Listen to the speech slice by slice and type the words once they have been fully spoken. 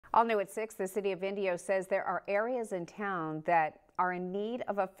All new at 6, the city of Indio says there are areas in town that are in need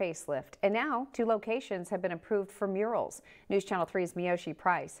of a facelift. And now 2 locations have been approved for murals. News Channel 3's Miyoshi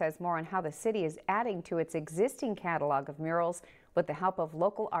Price has more on how the city is adding to its existing catalog of murals with the help of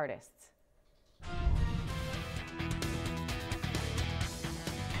local artists.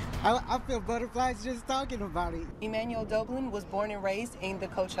 I feel butterflies just talking about it. Emmanuel Doblin was born and raised in the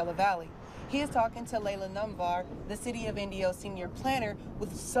Coachella Valley. He is talking to Layla Numvar, the City of Indio senior planner,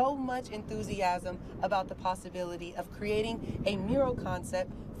 with so much enthusiasm about the possibility of creating a mural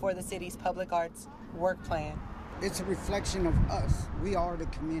concept for the city's public arts work plan. It's a reflection of us. We are the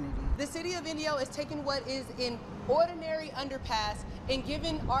community. The City of Indio is taking what is an ordinary underpass and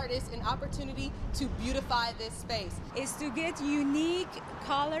giving artists an opportunity to beautify this space. Is to get unique,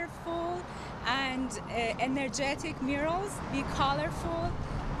 colorful, and energetic murals, be colorful,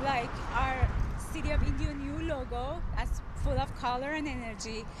 like our City of Indio new logo, that's full of color and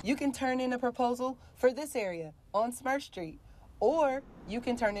energy. You can turn in a proposal for this area on Smurf Street, or you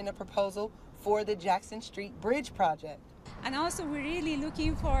can turn in a proposal for the Jackson Street Bridge project. And also we're really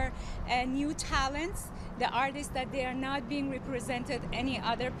looking for new talents, the artists that they are not being represented any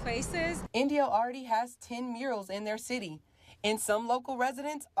other places. Indio already has 10 murals in their city, and some local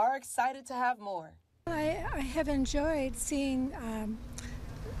residents are excited to have more. I have enjoyed seeing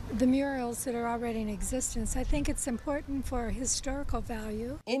the murals that are already in existence. I think it's important for historical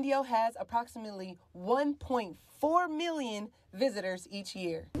value. Indio has approximately 1.4 million visitors each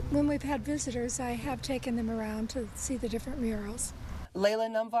year. When we've had visitors, I have taken them around to see the different murals. Layla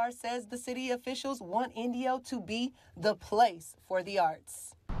Numvar says the city officials want Indio to be the place for the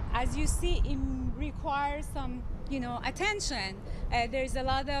arts. As you see, it requires some, attention. There's a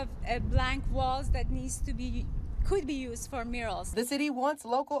lot of blank walls that could be used for murals. The city wants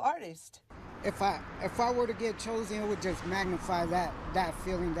local artists. If I were to get chosen, it would just magnify that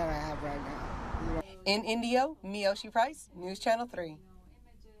feeling that I have right now. In Indio, Miyoshi Price, News Channel 3.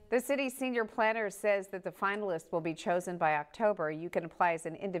 The city's senior planner says that the finalists will be chosen by October. You can apply as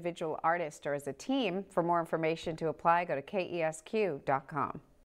an individual artist or as a team. For more information to apply, go to kesq.com.